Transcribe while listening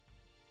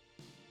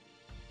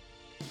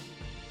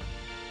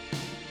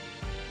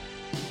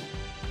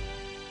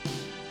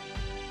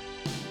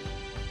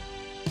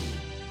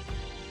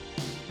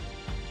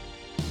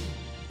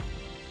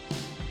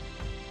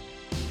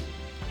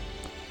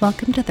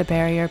Welcome to the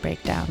Barrier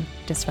Breakdown,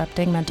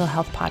 Disrupting Mental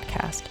Health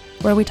podcast,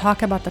 where we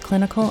talk about the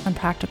clinical and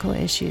practical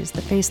issues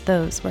that face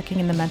those working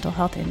in the mental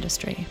health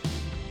industry.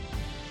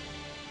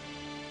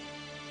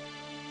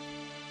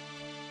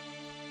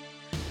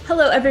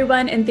 Hello,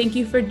 everyone, and thank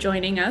you for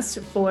joining us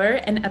for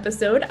an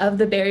episode of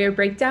the Barrier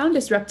Breakdown,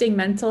 Disrupting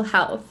Mental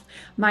Health.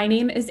 My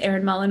name is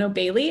Erin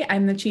Molyneux-Bailey.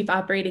 I'm the Chief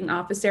Operating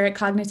Officer at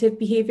Cognitive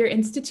Behavior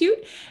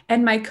Institute,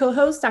 and my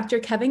co-host, Dr.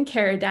 Kevin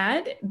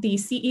Caridad, the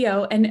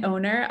CEO and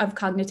owner of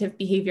Cognitive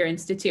Behavior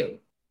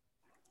Institute.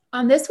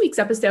 On this week's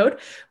episode,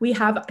 we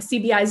have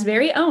CBI's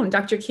very own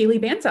Dr.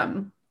 Kaleigh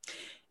Bantum.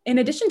 In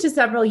addition to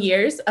several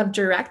years of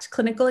direct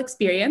clinical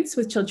experience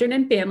with children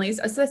and families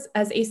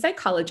as a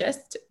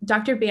psychologist,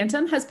 Dr.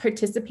 Bantum has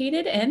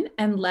participated in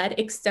and led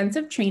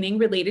extensive training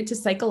related to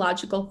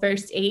psychological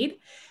first aid,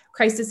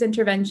 crisis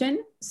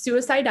intervention,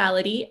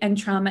 suicidality, and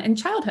trauma in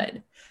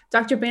childhood.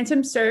 Dr.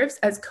 Bantum serves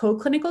as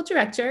co-clinical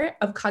director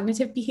of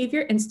Cognitive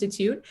Behavior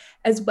Institute,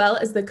 as well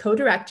as the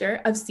co-director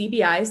of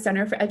CBI's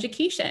Center for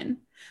Education.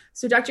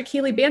 So Dr.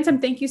 Kaleigh Bantum,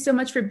 thank you so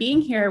much for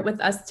being here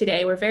with us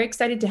today. We're very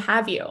excited to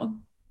have you.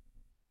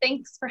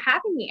 Thanks for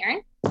having me,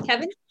 Erin.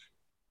 Kevin?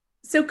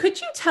 So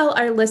could you tell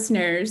our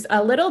listeners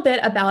a little bit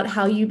about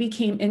how you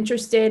became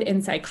interested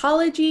in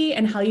psychology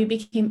and how you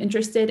became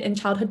interested in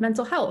childhood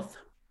mental health?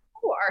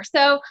 Sure.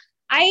 So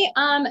I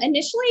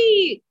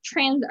initially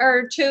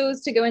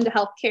chose to go into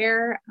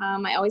healthcare.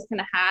 I always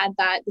kind of had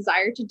that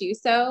desire to do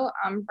so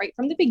right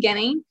from the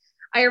beginning.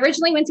 I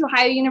originally went to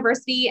Ohio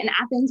University in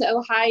Athens,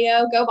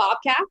 Ohio, go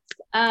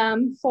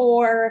Bobcats,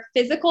 for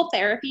physical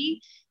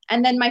therapy.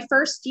 And then my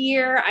first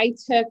year, I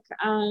took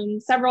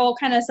several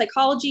kind of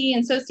psychology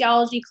and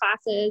sociology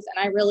classes,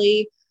 and I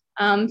really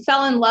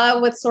fell in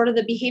love with sort of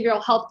the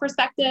behavioral health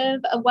perspective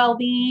of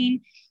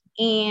well-being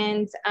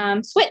and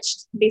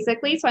switched,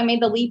 basically. So I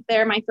made the leap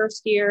there my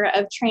first year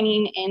of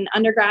training in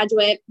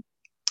undergraduate.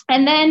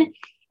 And then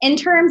in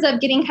terms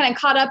of getting kind of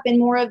caught up in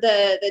more of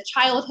the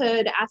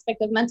childhood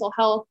aspect of mental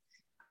health,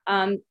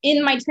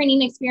 in my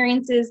training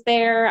experiences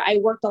there, I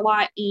worked a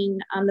lot in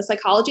the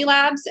psychology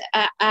labs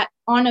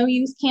on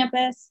OU's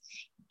campus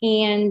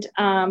and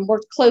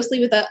worked closely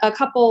with a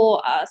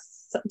couple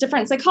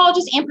different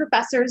psychologists and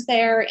professors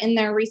there in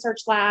their research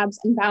labs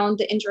and found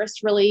the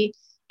interest really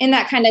in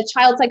that kind of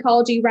child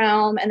psychology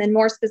realm, and then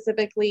more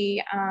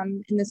specifically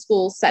in the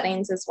school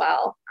settings as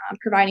well,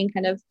 providing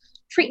kind of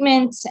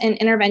treatment and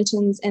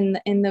interventions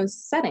in those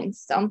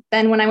settings. So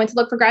then when I went to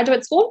look for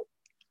graduate school,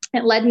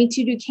 it led me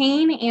to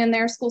Duquesne and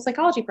their school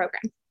psychology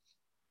program.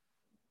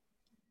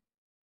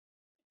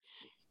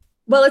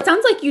 Well, it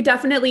sounds like you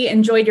definitely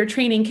enjoyed your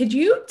training. Could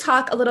you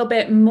talk a little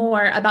bit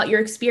more about your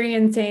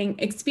experience,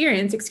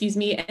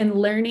 in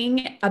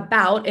learning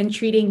about and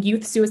treating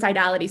youth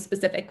suicidality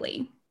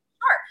specifically?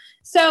 Sure.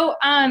 So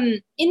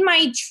in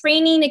my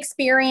training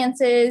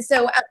experiences,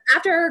 so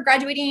after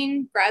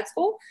graduating grad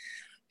school,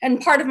 and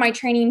part of my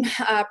training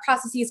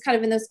processes kind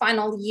of in those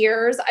final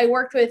years, I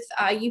worked with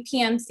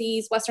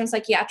UPMC's Western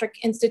Psychiatric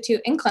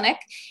Institute and Clinic.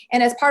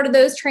 And as part of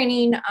those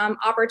training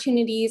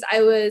opportunities,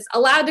 I was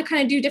allowed to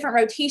kind of do different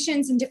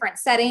rotations in different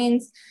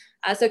settings.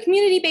 So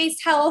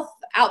community-based health,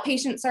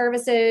 outpatient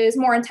services,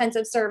 more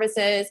intensive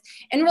services,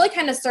 and really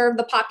kind of serve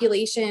the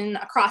population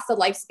across the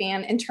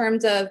lifespan in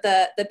terms of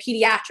the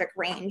pediatric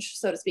range,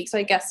 so to speak. So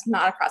I guess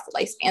not across the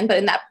lifespan, but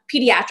in that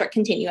pediatric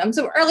continuum.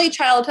 So early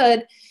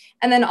childhood,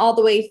 and then all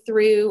the way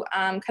through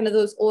kind of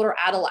those older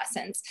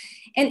adolescents.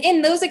 And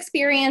in those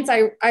experiences,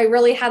 I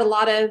really had a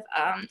lot of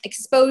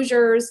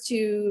exposures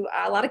to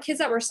a lot of kids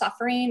that were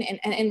suffering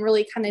and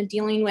really kind of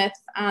dealing with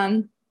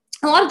a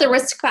lot of the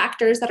risk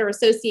factors that are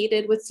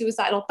associated with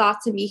suicidal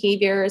thoughts and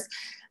behaviors,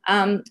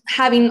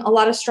 having a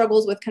lot of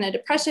struggles with kind of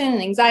depression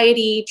and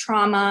anxiety,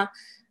 trauma.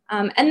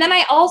 And then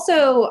I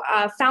also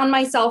found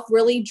myself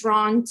really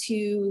drawn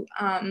to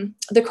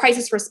the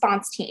crisis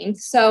response team.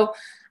 So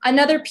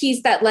another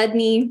piece that led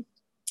me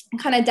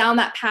kind of down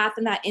that path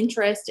and that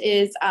interest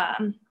is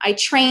I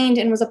trained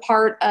and was a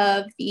part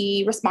of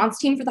the response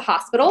team for the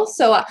hospital.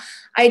 So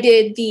I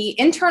did the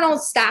internal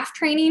staff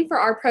training for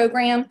our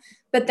program,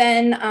 but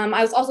then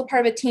I was also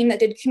part of a team that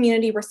did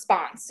community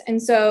response.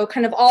 And so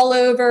kind of all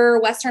over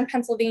Western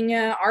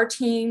Pennsylvania, our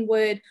team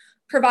would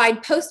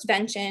provide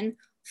postvention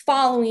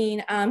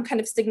following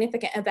kind of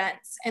significant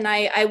events. And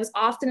I was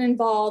often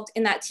involved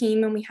in that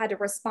team when we had to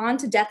respond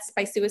to deaths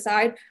by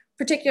suicide,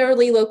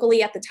 particularly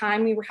locally at the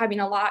time. We were having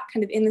a lot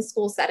kind of in the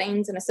school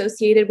settings and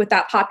associated with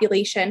that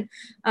population.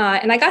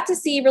 And I got to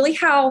see really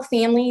how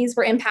families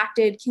were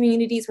impacted,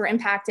 communities were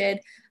impacted.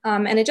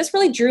 And it just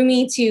really drew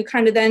me to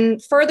kind of then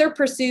further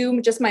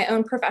pursue just my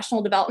own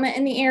professional development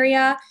in the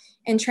area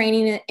and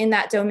training in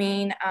that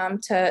domain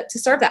to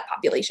serve that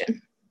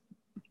population.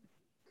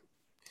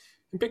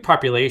 A big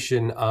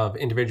population of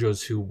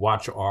individuals who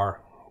watch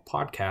our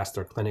podcast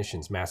are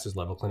clinicians, master's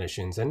level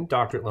clinicians and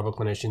doctorate level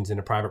clinicians in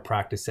a private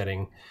practice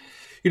setting.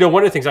 You know,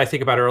 one of the things I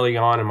think about early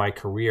on in my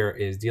career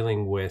is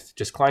dealing with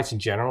just clients in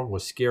general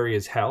was scary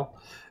as hell.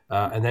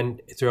 and then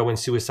throw in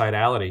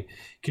suicidality.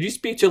 Could you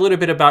speak to a little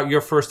bit about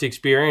your first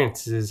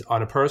experiences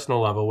on a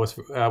personal level with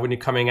when you're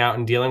coming out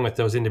and dealing with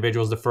those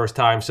individuals the first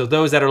time? So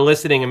those that are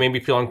listening and maybe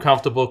feel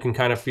uncomfortable can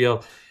kind of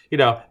feel,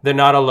 they're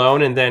not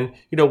alone. And then,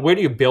 where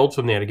do you build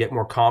from there to get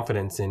more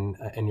confidence in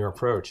your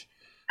approach?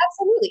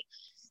 Absolutely.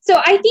 So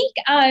I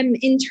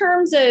think in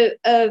terms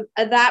of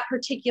that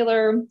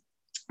particular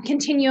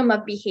continuum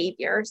of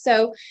behavior,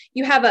 so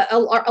you have a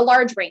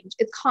large range.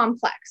 It's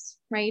complex,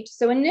 right?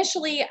 So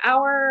initially,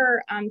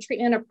 our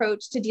treatment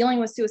approach to dealing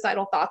with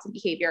suicidal thoughts and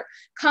behavior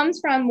comes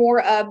from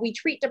more of, we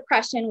treat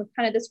depression with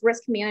kind of this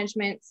risk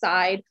management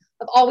side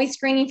of always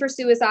screening for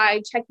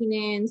suicide, checking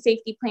in,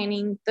 safety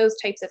planning, those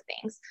types of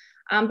things.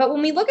 But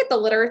when we look at the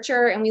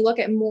literature and we look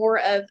at more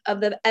of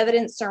the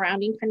evidence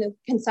surrounding kind of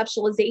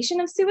conceptualization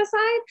of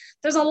suicide,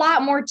 there's a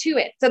lot more to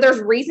it. So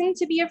there's reason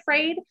to be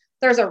afraid.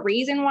 There's a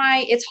reason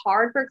why it's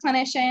hard for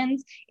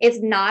clinicians. It's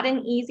not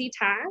an easy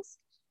task.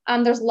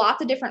 There's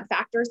lots of different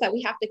factors that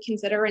we have to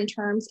consider in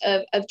terms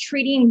of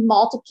treating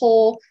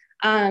multiple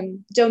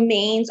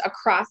domains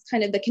across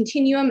kind of the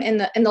continuum and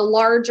the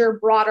larger,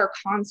 broader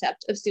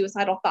concept of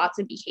suicidal thoughts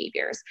and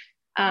behaviors.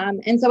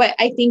 And so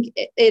I think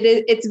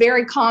it's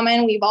very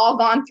common. We've all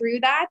gone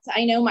through that.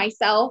 I know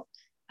myself.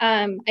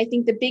 I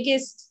think the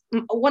biggest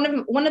one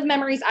of the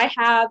memories I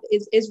have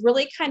is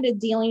really kind of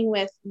dealing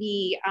with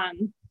the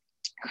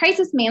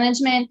crisis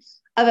management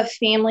of a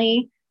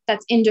family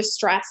that's in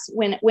distress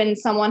when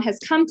someone has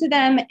come to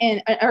them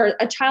or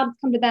a child has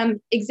come to them,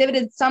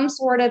 exhibited some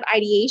sort of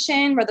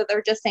ideation, whether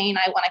they're just saying,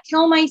 I want to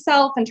kill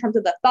myself in terms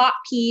of the thought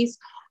piece,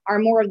 or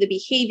more of the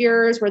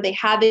behaviors where they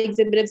have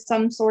exhibited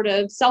some sort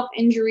of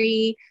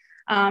self-injury,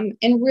 and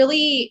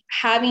really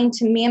having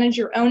to manage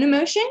your own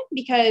emotion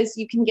because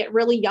you can get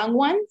really young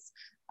ones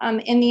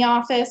in the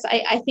office.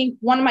 I think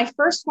one of my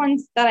first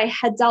ones that I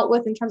had dealt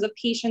with in terms of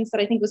patients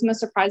that I think was most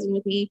surprising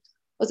with me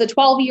was a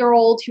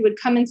 12-year-old who would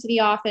come into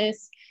the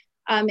office,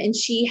 and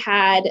she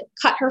had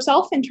cut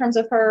herself in terms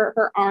of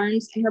her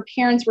arms, and her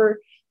parents were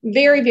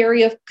very,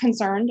 very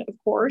concerned, of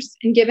course,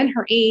 and given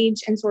her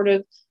age and sort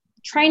of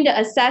trying to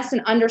assess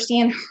and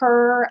understand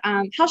her,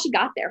 how she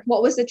got there.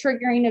 What was the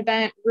triggering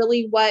event,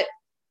 really what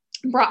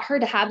brought her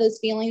to have those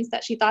feelings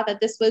that she thought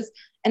that this was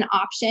an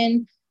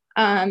option.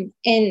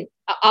 And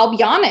I'll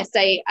be honest,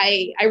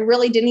 I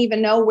really didn't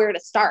even know where to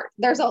start.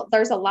 There's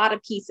a lot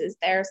of pieces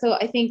there. So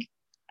I think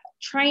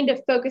trying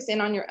to focus in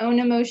on your own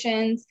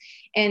emotions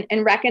and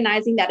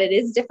recognizing that it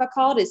is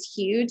difficult is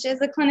huge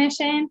as a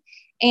clinician,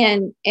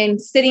 and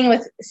sitting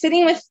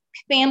with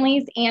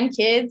families and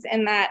kids,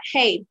 and that,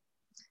 hey,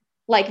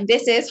 like,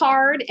 this is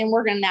hard and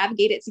we're going to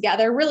navigate it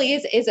together, really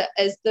is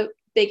the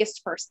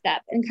biggest first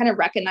step, and kind of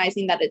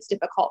recognizing that it's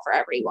difficult for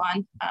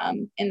everyone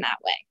in that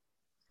way.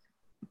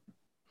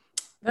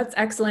 That's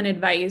excellent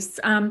advice.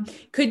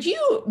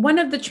 One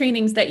of the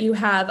trainings that you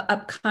have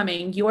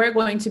upcoming, you're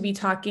going to be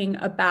talking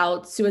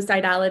about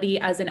suicidality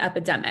as an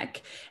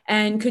epidemic.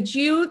 And could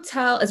you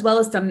tell, as well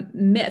as some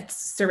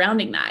myths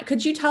surrounding that,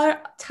 could you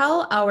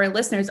tell our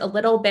listeners a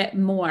little bit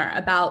more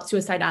about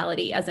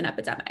suicidality as an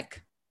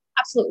epidemic?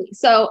 Absolutely.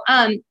 So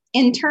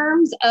in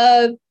terms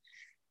of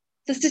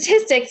the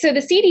statistics, so the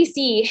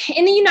CDC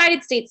in the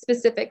United States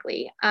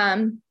specifically,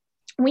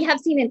 we have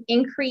seen an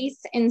increase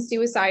in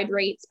suicide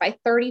rates by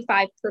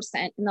 35%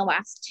 in the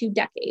last 2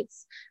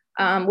 decades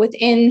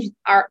within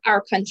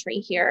our country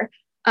here.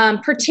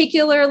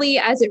 Particularly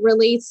as it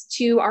relates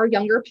to our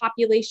younger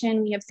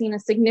population, we have seen a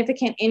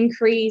significant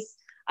increase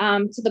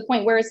to the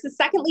point where it's the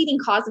second leading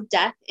cause of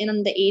death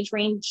in the age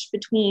range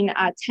between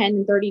 10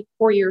 and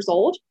 34 years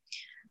old.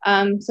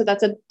 So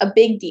that's a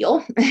big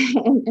deal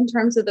in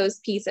terms of those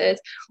pieces.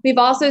 We've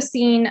also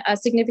seen a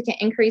significant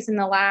increase in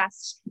the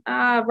last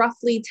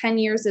roughly 10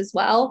 years as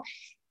well,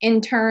 in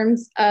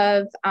terms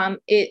of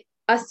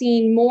us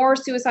seeing more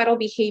suicidal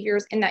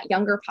behaviors in that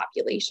younger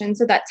population,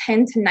 so that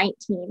 10 to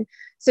 19.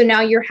 So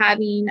now you're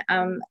having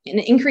an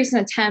increase in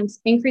attempts,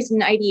 increase in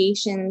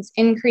ideations,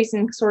 increase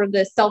in sort of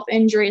the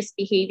self-injurious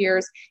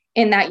behaviors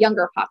in that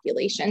younger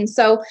population.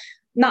 So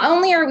not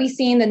only are we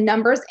seeing the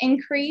numbers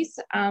increase,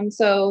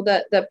 so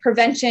the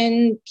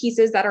prevention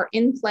pieces that are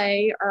in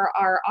play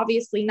are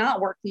obviously not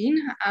working,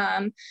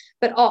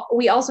 but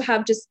we also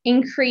have just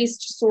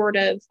increased sort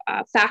of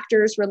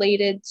factors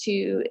related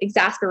to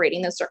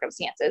exacerbating those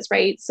circumstances,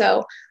 right?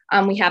 So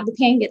we have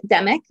the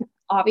pandemic,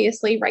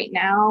 obviously, right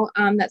now,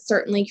 that's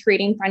certainly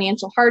creating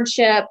financial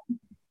hardship,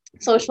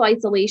 social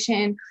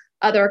isolation,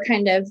 other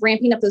kind of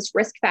ramping up those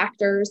risk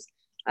factors.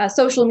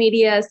 Social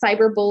media,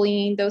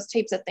 cyberbullying, those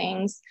types of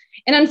things.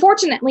 And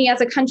unfortunately,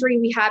 as a country,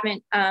 we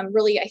haven't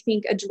really, I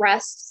think,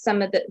 addressed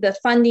some of the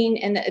funding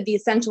and the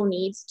essential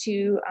needs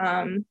to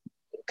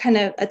kind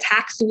of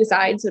attack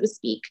suicide, so to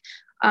speak.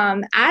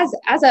 As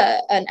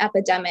an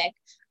epidemic,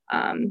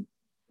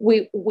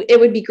 it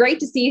would be great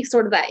to see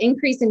sort of that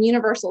increase in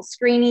universal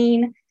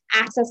screening,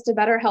 access to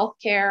better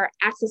healthcare,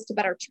 access to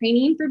better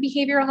training for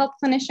behavioral health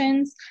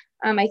clinicians.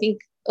 I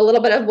think a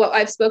little bit of what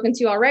I've spoken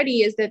to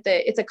already is that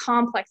it's a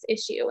complex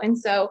issue. And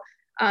so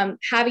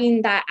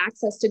having that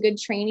access to good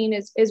training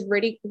is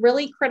really,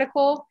 really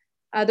critical.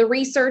 The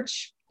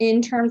research in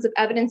terms of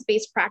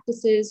evidence-based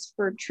practices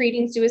for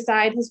treating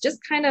suicide has just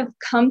kind of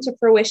come to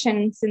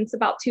fruition since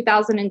about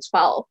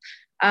 2012.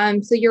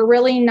 So you're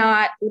really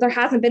there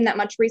hasn't been that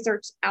much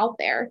research out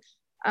there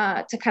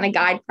to kind of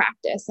guide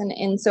practice.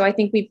 And so I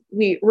think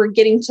we're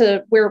getting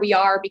to where we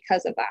are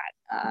because of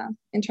that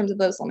in terms of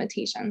those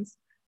limitations.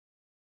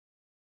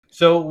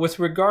 So with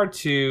regard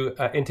to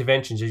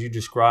interventions, as you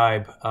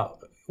describe,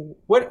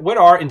 what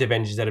are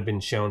interventions that have been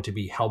shown to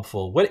be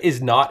helpful? What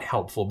is not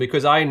helpful?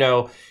 Because I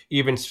know,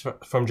 even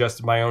from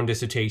just my own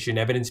dissertation,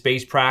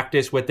 evidence-based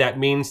practice, what that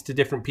means to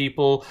different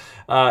people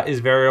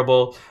is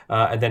variable,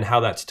 and then how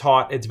that's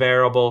taught, it's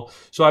variable.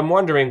 So I'm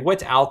wondering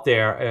what's out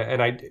there,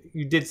 and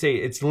you did say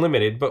it's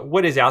limited, but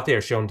what is out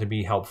there shown to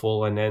be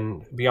helpful? And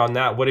then beyond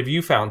that, what have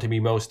you found to be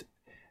most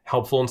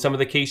helpful in some of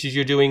the cases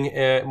you're doing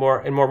in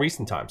more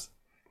recent times?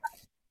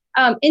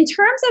 In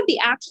terms of the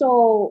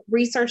actual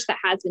research that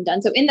has been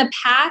done, so in the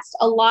past,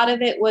 a lot of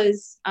it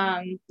was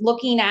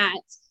looking at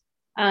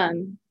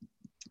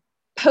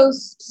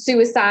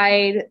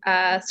post-suicide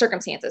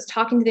circumstances,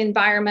 talking to the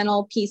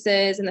environmental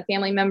pieces and the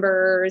family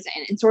members,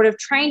 and sort of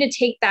trying to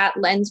take that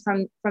lens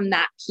from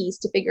that piece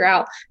to figure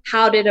out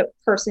how did a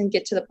person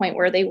get to the point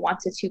where they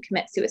wanted to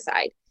commit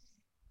suicide.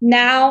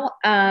 Now,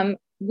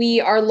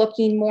 we are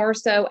looking more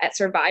so at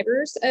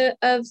survivors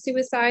of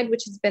suicide,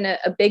 which has been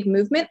a big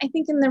movement, I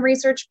think, in the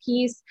research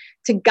piece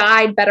to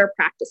guide better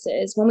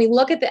practices. When we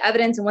look at the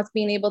evidence and what's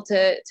being able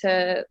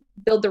to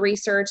build the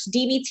research,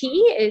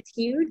 DBT is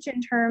huge in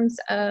terms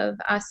of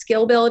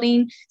skill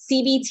building.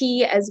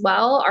 CBT as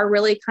well are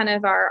really kind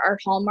of our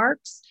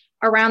hallmarks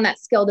around that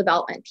skill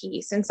development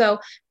piece. And so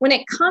when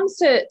it comes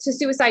to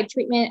suicide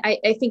treatment,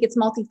 I think it's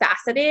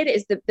multifaceted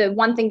is the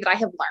one thing that I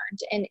have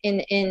learned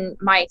in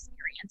my experience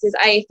is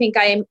I think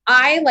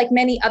I, like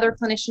many other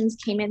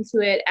clinicians, came into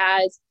it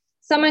as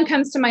someone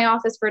comes to my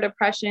office for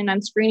depression,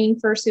 I'm screening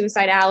for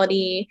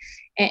suicidality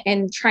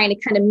and trying to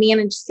kind of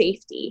manage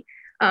safety.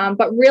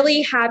 But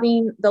really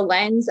having the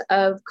lens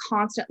of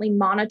constantly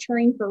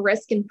monitoring for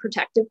risk and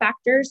protective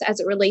factors as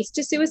it relates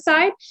to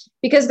suicide,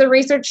 because the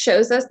research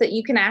shows us that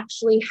you can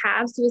actually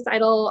have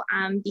suicidal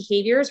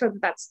behaviors, whether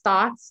that's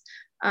thoughts,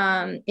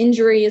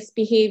 injurious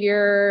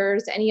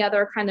behaviors, any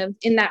other kind of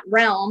in that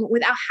realm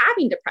without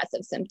having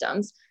depressive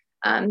symptoms.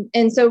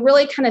 And so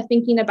really kind of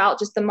thinking about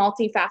just the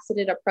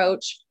multifaceted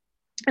approach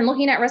and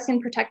looking at risk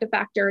and protective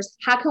factors.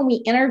 How can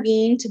we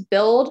intervene to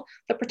build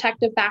the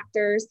protective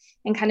factors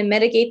and kind of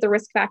mitigate the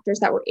risk factors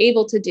that we're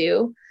able to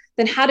do?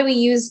 Then how do we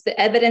use the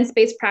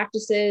evidence-based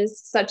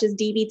practices such as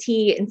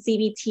DBT and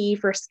CBT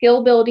for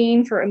skill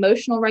building, for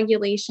emotional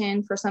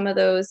regulation, for some of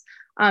those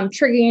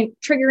triggering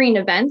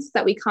events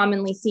that we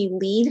commonly see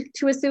lead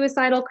to a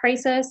suicidal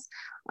crisis,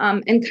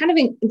 and kind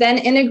of then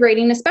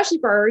integrating, especially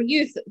for our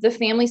youth, the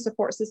family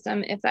support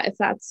system, if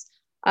that's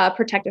a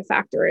protective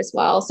factor as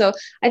well. So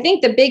I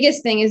think the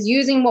biggest thing is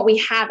using what we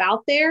have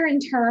out there in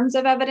terms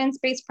of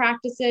evidence-based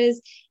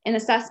practices and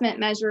assessment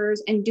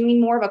measures and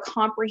doing more of a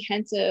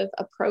comprehensive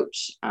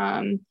approach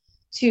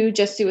to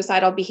just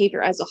suicidal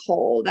behavior as a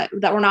whole, that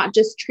we're not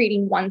just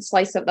treating one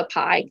slice of the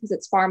pie, because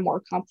it's far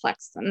more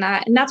complex than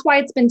that. And that's why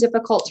it's been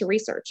difficult to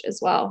research as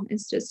well.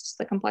 It's just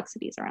the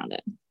complexities around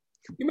it.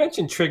 You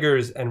mentioned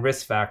triggers and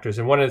risk factors,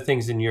 and one of the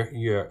things in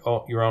your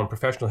own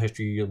professional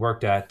history, you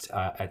worked at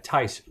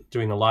Tice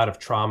doing a lot of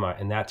trauma,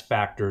 and that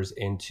factors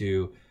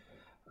into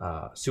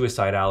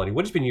suicidality.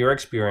 What has been your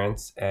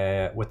experience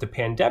with the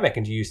pandemic,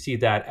 and do you see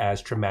that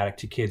as traumatic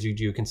to kids, or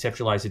do you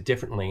conceptualize it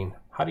differently?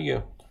 How do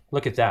you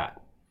look at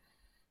that?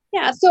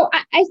 Yeah, so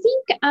I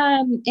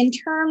think in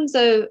terms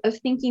of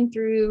thinking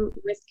through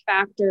risk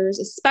factors,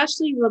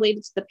 especially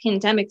related to the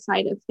pandemic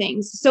side of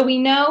things, so we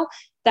know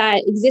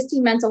that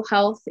existing mental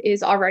health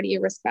is already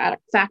a risk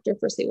factor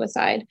for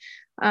suicide.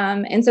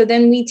 And so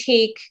then we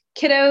take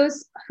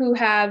kiddos who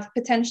have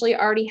potentially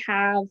already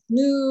have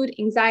mood,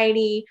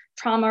 anxiety,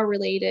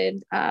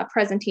 trauma-related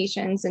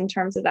presentations in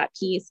terms of that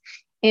piece.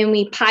 And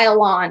we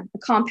pile on a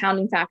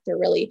compounding factor,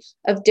 really,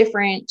 of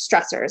different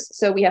stressors.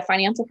 So we have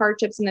financial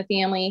hardships in the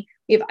family.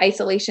 We have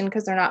isolation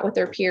because they're not with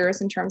their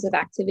peers in terms of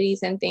activities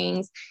and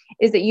things,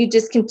 is that you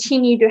just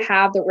continue to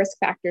have the risk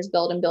factors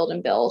build and build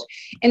and build.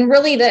 And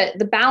really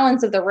the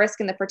balance of the risk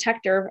and the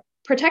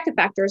protective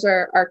factors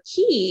are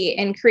key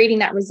in creating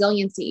that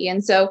resiliency.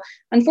 And so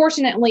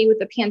unfortunately with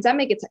the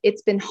pandemic,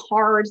 it's been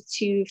hard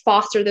to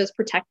foster those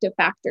protective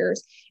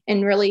factors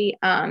and really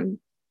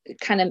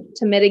kind of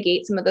to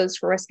mitigate some of those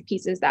risk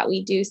pieces that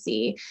we do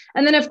see.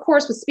 And then of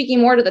course, with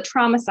speaking more to the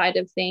trauma side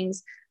of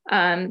things,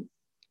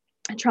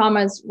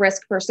 trauma's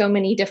risk for so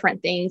many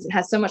different things. It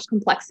has so much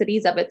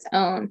complexities of its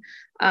own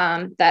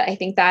that I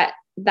think that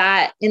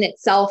in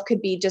itself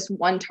could be just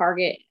one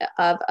target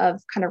of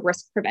kind of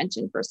risk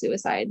prevention for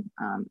suicide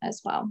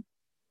as well.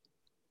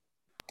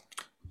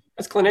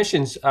 As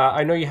clinicians,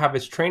 I know you have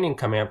this training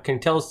coming up. Can you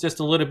tell us just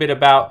a little bit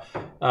about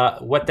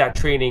what that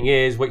training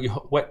is,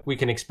 what we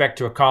can expect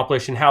to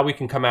accomplish, and how we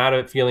can come out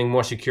of it feeling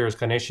more secure as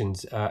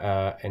clinicians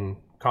and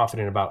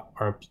confident about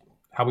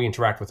how we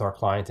interact with our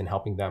clients and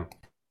helping them?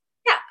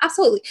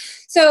 absolutely.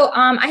 So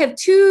I have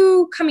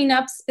two coming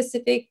up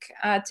specific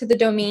to the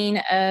domain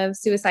of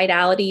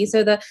suicidality.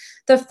 So the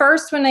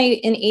first one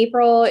in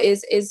April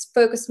is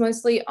focused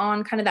mostly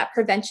on kind of that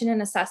prevention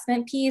and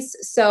assessment piece.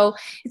 So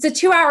it's a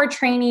 2-hour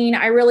training.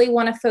 I really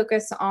want to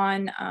focus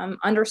on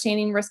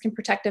understanding risk and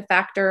protective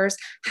factors,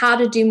 how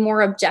to do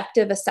more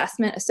objective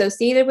assessment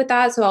associated with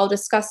that. So I'll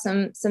discuss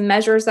some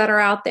measures that are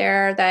out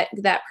there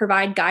that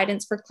provide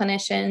guidance for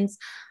clinicians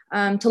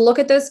to look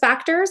at those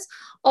factors.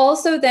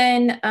 Also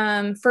then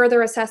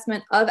further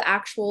assessment of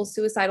actual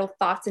suicidal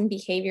thoughts and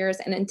behaviors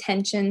and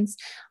intentions,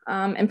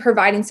 and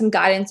providing some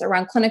guidance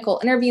around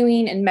clinical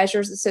interviewing and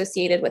measures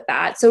associated with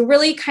that. So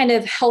really kind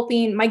of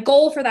helping, my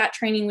goal for that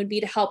training would be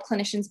to help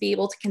clinicians be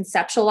able to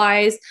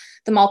conceptualize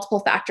the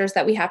multiple factors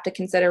that we have to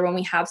consider when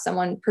we have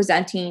someone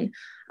presenting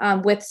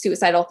with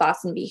suicidal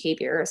thoughts and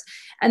behaviors.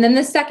 And then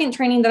the second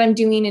training that I'm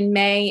doing in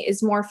May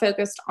is more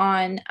focused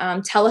on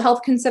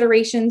telehealth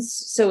considerations.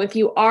 So if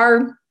you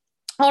are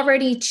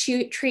already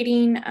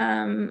treating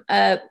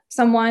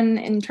someone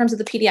in terms of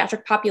the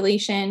pediatric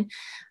population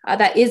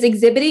that is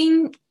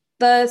exhibiting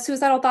the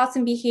suicidal thoughts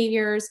and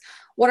behaviors,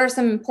 what are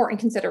some important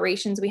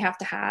considerations we have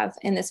to have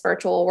in this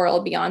virtual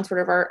world beyond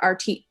sort of our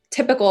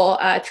typical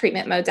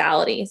treatment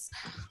modalities?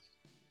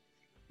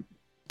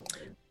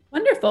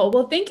 Wonderful.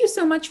 Well, thank you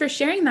so much for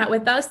sharing that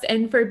with us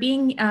and for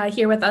being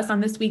here with us on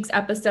this week's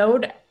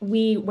episode.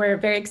 We were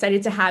very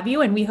excited to have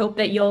you, and we hope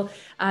that you'll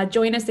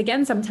join us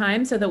again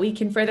sometime so that we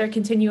can further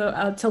continue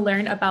to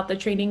learn about the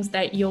trainings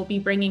that you'll be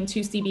bringing to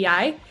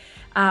CBI,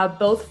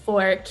 both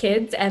for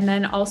kids and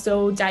then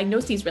also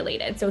diagnoses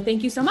related. So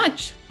thank you so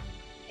much.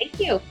 Thank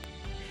you.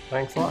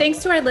 Thanks a lot. Thanks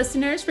to our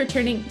listeners for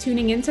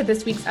tuning into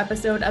this week's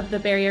episode of The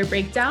Barrier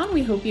Breakdown.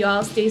 We hope you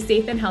all stay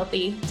safe and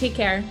healthy. Take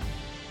care.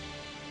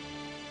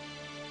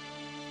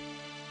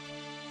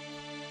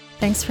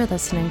 Thanks for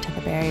listening to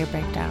The Barrier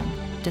Breakdown,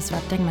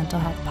 Disrupting Mental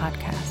Health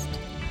podcast.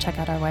 Check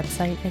out our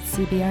website at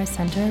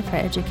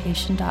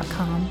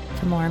cbicenterforeducation.com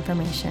for more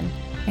information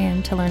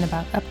and to learn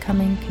about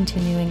upcoming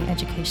continuing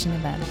education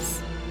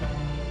events.